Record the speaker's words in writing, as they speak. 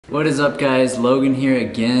What is up, guys? Logan here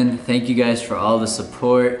again. Thank you guys for all the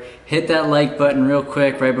support. Hit that like button real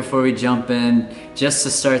quick right before we jump in, just to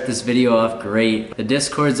start this video off great. The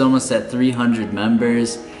Discord's almost at 300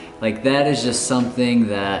 members. Like, that is just something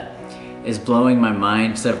that is blowing my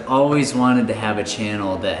mind, because I've always wanted to have a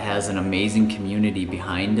channel that has an amazing community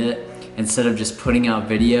behind it, instead of just putting out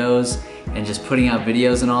videos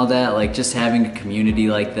and all that. Like, just having a community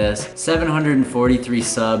like this. 743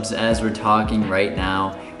 subs as we're talking right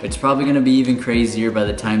now. It's probably gonna be even crazier by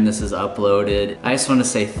the time this is uploaded. I just wanna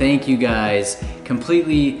say thank you guys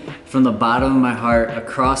completely from the bottom of my heart,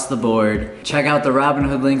 across the board. Check out the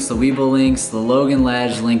Robinhood links, the Webull links, the Logan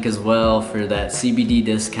Ladge link as well for that CBD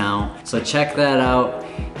discount. So check that out.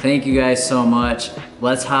 Thank you guys so much.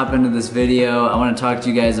 Let's hop into this video. I wanna talk to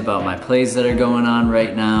you guys about my plays that are going on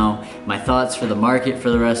right now, my thoughts for the market for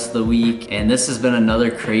the rest of the week, and this has been another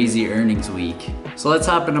crazy earnings week. So let's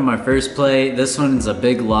hop into my first play. This one's a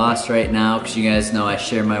big loss right now, because you guys know I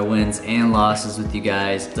share my wins and losses with you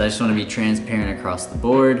guys. I just wanna be transparent across the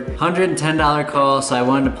board. $110 call, so I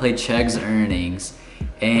wanted to play Chegg's earnings,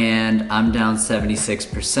 and I'm down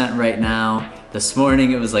 76% right now. This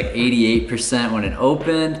morning it was like 88% when it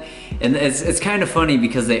opened. And it's kind of funny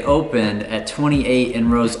because they opened at 28 and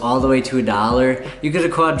rose all the way to $1. You could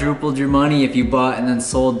have quadrupled your money if you bought and then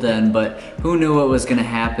sold then, but who knew what was gonna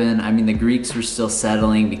happen? I mean, the Greeks were still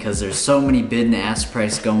settling because there's so many bid and ask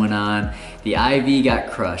price going on. The IV got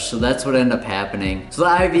crushed, so that's what ended up happening. So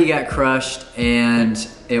the IV got crushed, and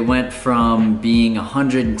it went from being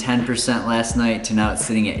 110% last night to now it's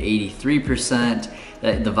sitting at 83%.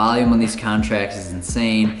 The volume on these contracts is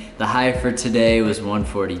insane. The high for today was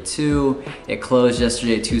 142. It closed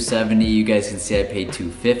yesterday at 270. You guys can see I paid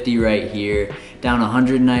 250 right here, down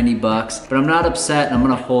 190 bucks. But I'm not upset, and I'm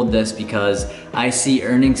gonna hold this because I see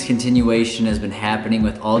earnings continuation has been happening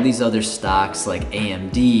with all these other stocks like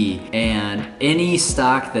AMD, and any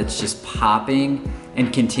stock that's just popping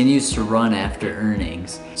and continues to run after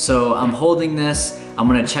earnings. So I'm holding this. I'm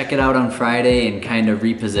gonna check it out on Friday and kind of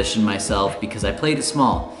reposition myself, because I played it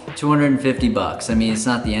small, 250 bucks. I mean, it's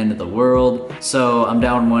not the end of the world. So I'm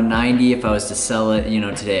down 190 if I was to sell it,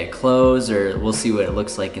 today at close, or we'll see what it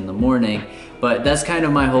looks like in the morning. But that's kind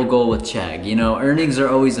of my whole goal with Chegg. Earnings are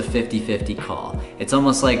always a 50-50 call. It's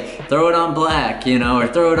almost like throw it on black, or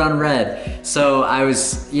throw it on red. So I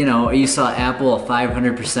was, you saw Apple, a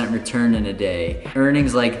 500% return in a day.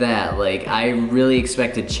 Earnings like that, like, I really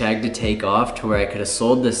expected Chegg to take off to where I could have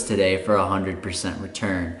sold this today for 100%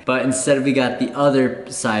 return. But instead we got the other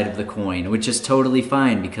side of the coin, which is totally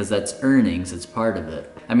fine because that's earnings, it's part of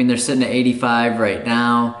it. I mean, they're sitting at 85 right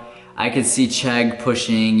now. I could see Chegg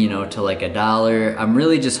pushing, to like $1. I'm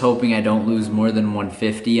really just hoping I don't lose more than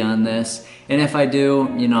 150 on this. And if I do,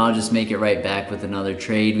 I'll just make it right back with another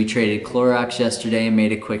trade. We traded Clorox yesterday and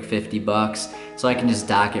made a quick 50 bucks, so I can just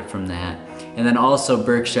dock it from that. And then also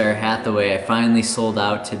Berkshire Hathaway, I finally sold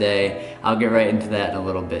out today. I'll get right into that in a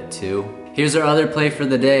little bit too. Here's our other play for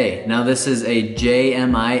the day. Now this is a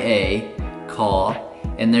JMIA call,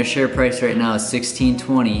 and their share price right now is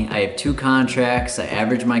 $16.20. I have 2 contracts. I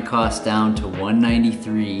averaged my cost down to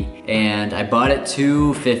 193, and I bought at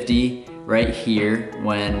 250 right here at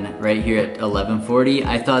 1140.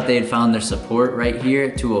 I thought they had found their support right here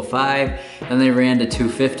at 205, and they ran to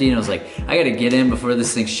 250, and I was like, I gotta get in before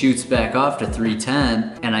this thing shoots back off to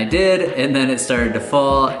 310, and I did, and then it started to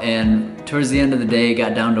fall, and towards the end of the day it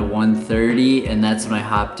got down to 130, and that's when I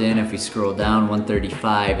hopped in. If we scroll down,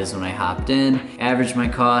 135 is when I hopped in, averaged my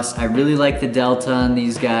cost. I really like the delta on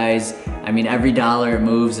these guys. I mean, every dollar it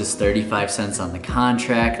moves is 35 cents on the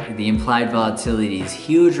contract. The implied volatility is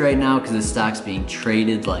huge right now because the stock's being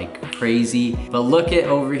traded like crazy. But look at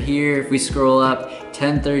over here, if we scroll up,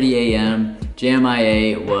 10:30 a.m.,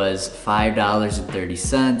 JMIA was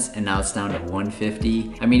 $5.30, and now it's down to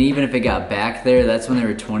 150. I mean, even if it got back there, that's when they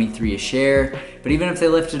were 23 a share. But even if they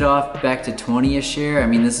lifted off back to 20 a share, I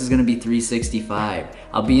mean, this is gonna be 365.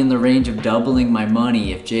 I'll be in the range of doubling my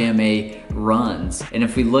money if JMA runs. And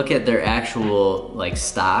if we look at their actual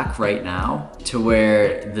stock right now, to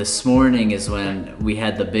where this morning is when we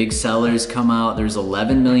had the big sellers come out, there's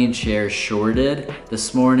 11 million shares shorted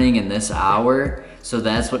this morning in this hour. So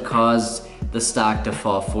that's what caused the stock to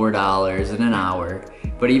fall $4 in an hour.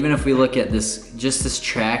 But even if we look at this, just this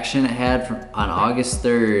traction it had on August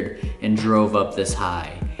 3rd and drove up this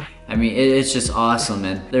high. I mean, it's just awesome,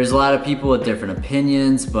 and there's a lot of people with different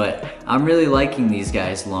opinions, but I'm really liking these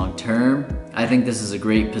guys long term. I think this is a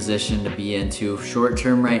great position to be into short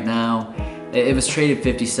term right now. It was traded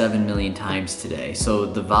 57 million times today. So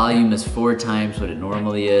the volume is 4 times what it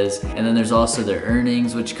normally is. And then there's also their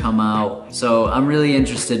earnings which come out. So I'm really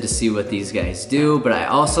interested to see what these guys do, but I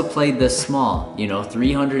also played this small, you know,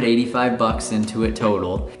 385 bucks into it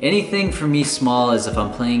total. Anything for me small is if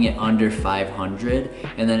I'm playing it under 500,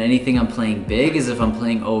 and then anything I'm playing big is if I'm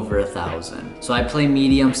playing over 1,000. So I play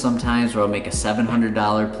medium sometimes where I'll make a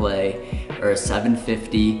 $700 play or a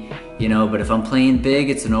 $750. You know, but if I'm playing big,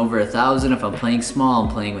 it's an over 1,000. If I'm playing small, I'm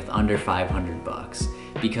playing with under 500 bucks.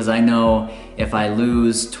 Because I know if I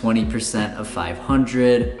lose 20% of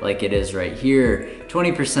 500, like it is right here,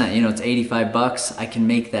 20%, you know, it's 85 bucks, I can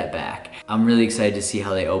make that back. I'm really excited to see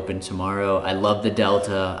how they open tomorrow. I love the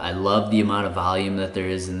delta. I love the amount of volume that there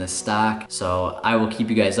is in this stock. So I will keep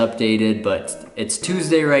you guys updated, but it's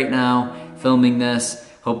Tuesday right now, filming this.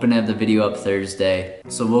 Hoping to have the video up Thursday,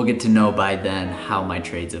 so we'll get to know by then how my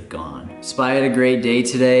trades have gone. SPY had a great day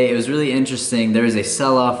today. It was really interesting. There was a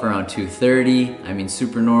sell-off around 230. I mean,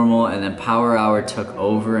 super normal, and then Power Hour took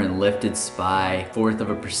over and lifted SPY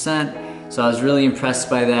 1/4%. So I was really impressed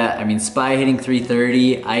by that. I mean, SPY hitting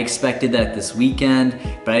 330, I expected that this weekend,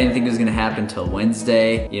 but I didn't think it was gonna happen till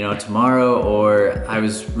Wednesday, you know, tomorrow, or I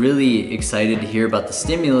was really excited to hear about the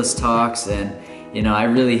stimulus talks, and you know, I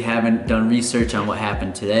really haven't done research on what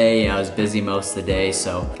happened today. I was busy most of the day,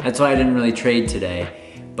 so that's why I didn't really trade today.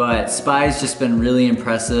 But SPY's just been really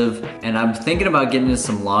impressive, and I'm thinking about getting into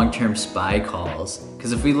some long-term SPY calls.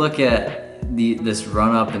 Because if we look at this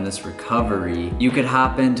run-up and this recovery, you could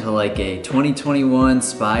hop into like a 2021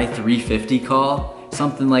 SPY 350 call,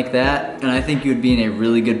 something like that, and I think you would be in a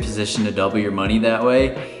really good position to double your money that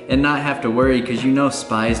way and not have to worry, because you know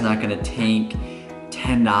SPY's not gonna tank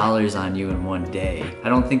 $10 on you in one day. I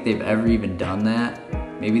don't think they've ever even done that.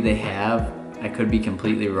 Maybe they have. I could be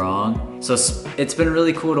completely wrong. So it's been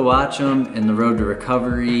really cool to watch them and the road to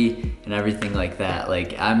recovery and everything like that.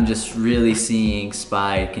 Like, I'm just really seeing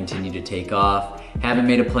SPY continue to take off. Haven't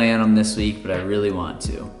made a play on them this week, but I really want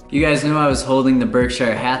to. You guys knew I was holding the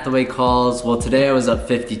Berkshire Hathaway calls. Well, today I was up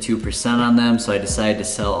 52% on them, so I decided to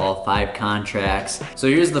sell all 5 contracts. So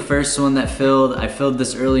here's the first one that filled. I filled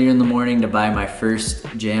this earlier in the morning to buy my first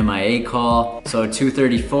JMIA call. So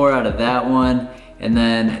 234 out of that one. And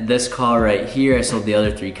then this call right here, I sold the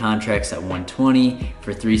other 3 contracts at 120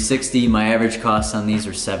 for 360. My average cost on these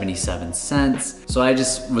were 77 cents. So I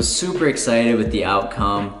just was super excited with the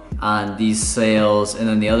outcome on these sales, and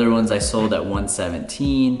then the other ones I sold at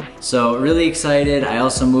 117. So really excited. I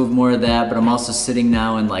also moved more of that, but I'm also sitting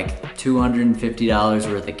now in like $250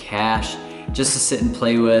 worth of cash just to sit and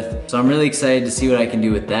play with. So I'm really excited to see what I can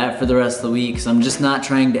do with that for the rest of the week. So I'm just not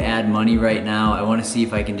trying to add money right now. I want to see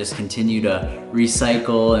if I can just continue to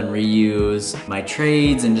recycle and reuse my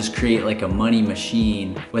trades and just create like a money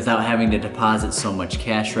machine without having to deposit so much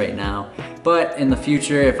cash right now. But in the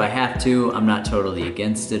future, if I have to, I'm not totally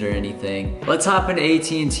against it or anything. Let's hop into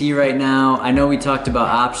AT&T right now. I know we talked about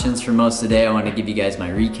options for most of the day. I want to give you guys my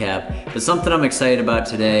recap, but something I'm excited about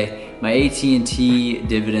today, my AT&T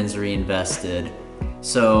dividends reinvested.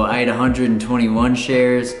 So I had 121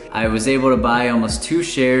 shares. I was able to buy almost 2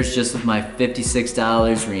 shares just with my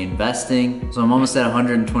 $56 reinvesting. So I'm almost at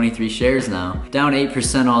 123 shares now. Down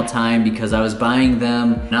 8% all time because I was buying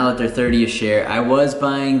them, now that they're 30 a share, I was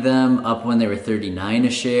buying them up when they were 39 a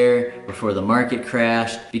share before the market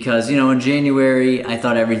crashed. Because, you know, in January, I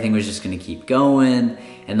thought everything was just gonna keep going,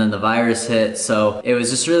 and then the virus hit. So it was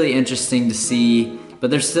just really interesting to see. But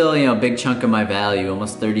there's still, you know, a big chunk of my value,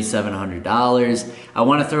 almost $3,700. I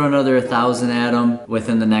want to throw another 1,000 at them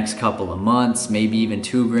within the next couple of months, maybe even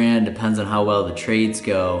 2 grand, depends on how well the trades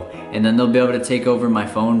go. And then they'll be able to take over my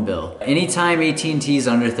phone bill. Anytime AT&T is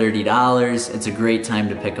under $30, it's a great time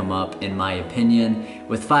to pick them up, in my opinion.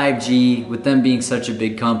 With 5G, with them being such a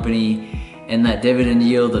big company, and that dividend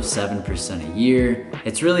yield of 7% a year,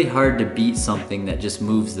 it's really hard to beat something that just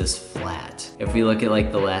moves this flat. If we look at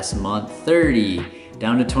like the last month, 30,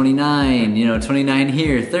 down to 29, you know, 29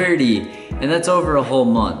 here, 30, and that's over a whole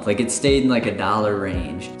month. Like, it stayed in like a $1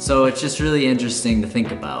 range. So it's just really interesting to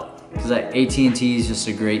think about, because AT&T is just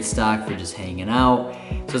a great stock for just hanging out.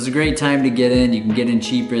 So it's a great time to get in. You can get in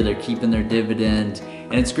cheaper, they're keeping their dividend,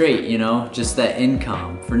 and it's great, you know, just that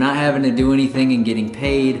income for not having to do anything and getting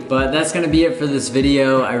paid. But that's gonna be it for this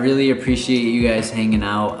video. I really appreciate you guys hanging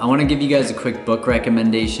out. I wanna give you guys a quick book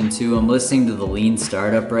recommendation too. I'm listening to The Lean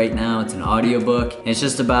Startup right now. It's an audiobook. And it's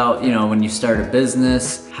just about, you know, when you start a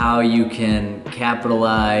business, how you can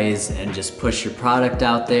capitalize and just push your product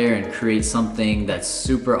out there and create something that's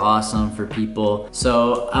super awesome for people.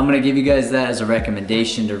 So I'm gonna give you guys that as a recommendation.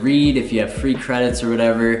 motivation to read if you have free credits or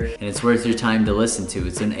whatever, and it's worth your time to listen to.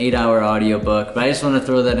 It's an 8-hour audiobook, but I just want to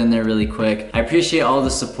throw that in there really quick. I appreciate all the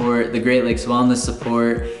support, the Great Lakes Wellness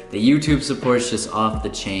support. The YouTube support's just off the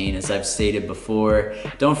chain, as I've stated before.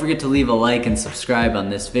 Don't forget to leave a like and subscribe on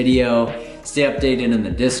this video. Stay updated in the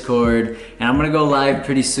Discord, and I'm gonna go live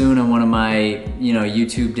pretty soon on one of my,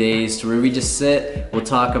 YouTube days to where we just sit, we'll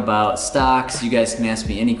talk about stocks. You guys can ask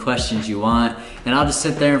me any questions you want, and I'll just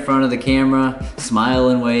sit there in front of the camera, smile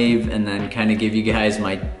and wave, and then kind of give you guys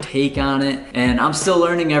my take on it. And I'm still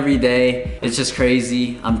learning every day. It's just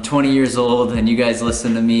crazy. I'm 20 years old, and you guys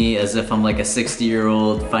listen to me as if I'm like a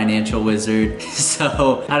 60-year-old financial wizard.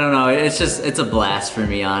 So, I don't know, it's a blast for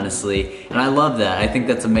me, honestly. And I love that. I think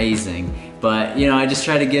that's amazing. But, I just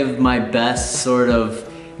try to give my best sort of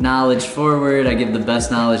knowledge forward. I give the best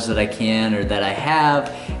knowledge that I can or that I have,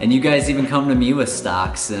 and you guys even come to me with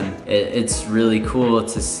stocks, and it's really cool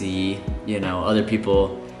to see, other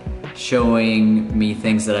people showing me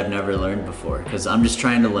things that I've never learned before, because I'm just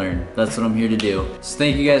trying to learn. That's what I'm here to do. So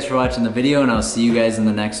thank you guys for watching the video, and I'll see you guys in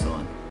the next one.